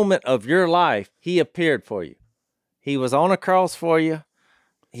 pivotal moment of your life, he appeared for you. He was on a cross for you.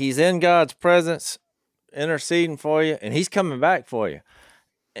 He's in God's presence, interceding for you, and he's coming back for you.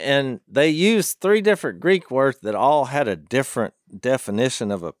 And they used 3 different Greek words that all had a different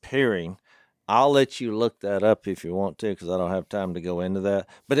definition of appearing. I'll let you look that up if you want to, because I don't have time to go into that.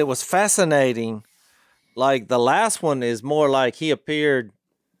 But it was fascinating. Like the last one is more like he appeared.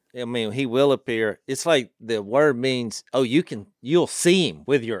 I mean, he will appear. It's like the word means, you'll see him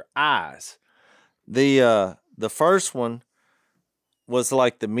with your eyes. The first one was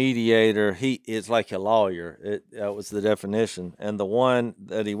like the mediator. He is like a lawyer. That was the definition. And the one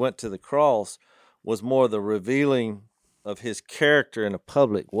that he went to the cross was more the revealing of his character in a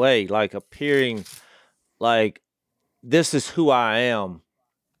public way, like appearing like this is who I am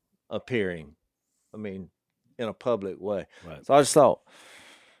appearing. I mean, in a public way. Right. So I just thought,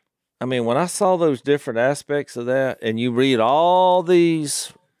 I mean, when I saw those different aspects of that, and you read all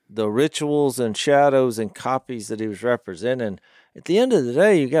these, the rituals and shadows and copies that he was representing, at the end of the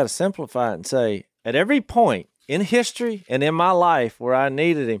day, you got to simplify it and say, at every point in history and in my life where I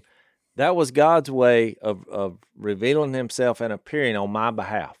needed him, that was God's way of revealing himself and appearing on my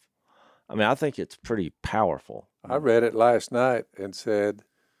behalf. I mean, I think it's pretty powerful. I read it last night and said,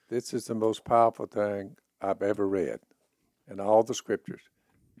 this is the most powerful thing I've ever read in all the scriptures.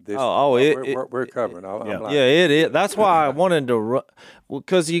 This, we're covering. Yeah, it is. That's why I wanted to,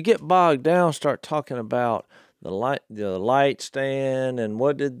 because you get bogged down, start talking about the light stand, and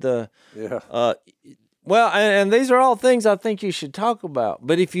what did and these are all things I think you should talk about.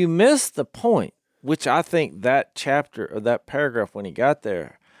 But if you miss the point, which I think that chapter or that paragraph when he got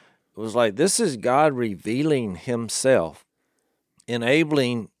there, it was like, this is God revealing himself,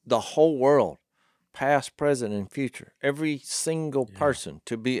 enabling the whole world, past, present, and future, every single person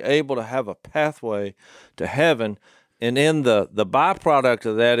to be able to have a pathway to heaven. And then the byproduct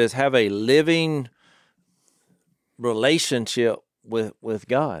of that is have a living relationship with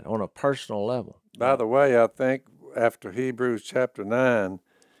God on a personal level. By the way, I think after Hebrews chapter 9,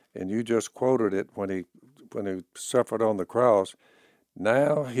 and you just quoted it when he suffered on the cross,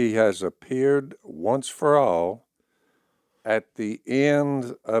 now he has appeared once for all at the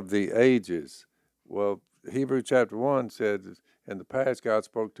end of the ages. Well, Hebrews chapter 1 said, in the past God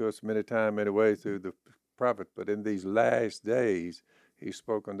spoke to us many times, many ways through the prophet, but in these last days he's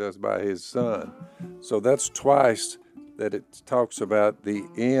spoken to us by his Son. So that's twice that it talks about the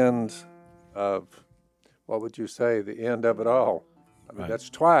end of, what would you say, the end of it all. I mean, That's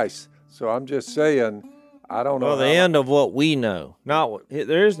twice. So I'm just saying, I don't know. Well, the end of what we know.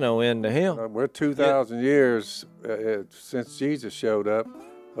 There is no end to him. We're 2,000 years since Jesus showed up,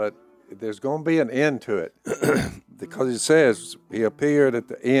 but there's going to be an end to it because it says he appeared at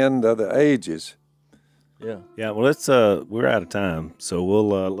the end of the ages. Yeah. Yeah. Well, we're out of time, so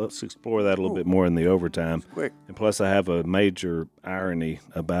let's explore that a little bit more in the overtime. Quick. And plus, I have a major irony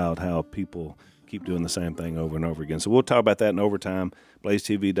about how people keep doing the same thing over and over again. So we'll talk about that in overtime.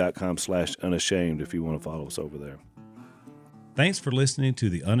 BlazeTV.com/unashamed if you want to follow us over there. Thanks for listening to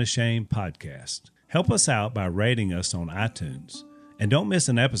the Unashamed podcast. Help us out by rating us on iTunes. And don't miss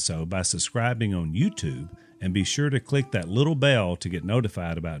an episode by subscribing on YouTube, and be sure to click that little bell to get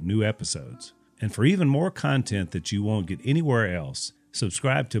notified about new episodes. And for even more content that you won't get anywhere else,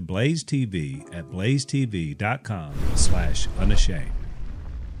 subscribe to Blaze TV at blazetv.com/unashamed.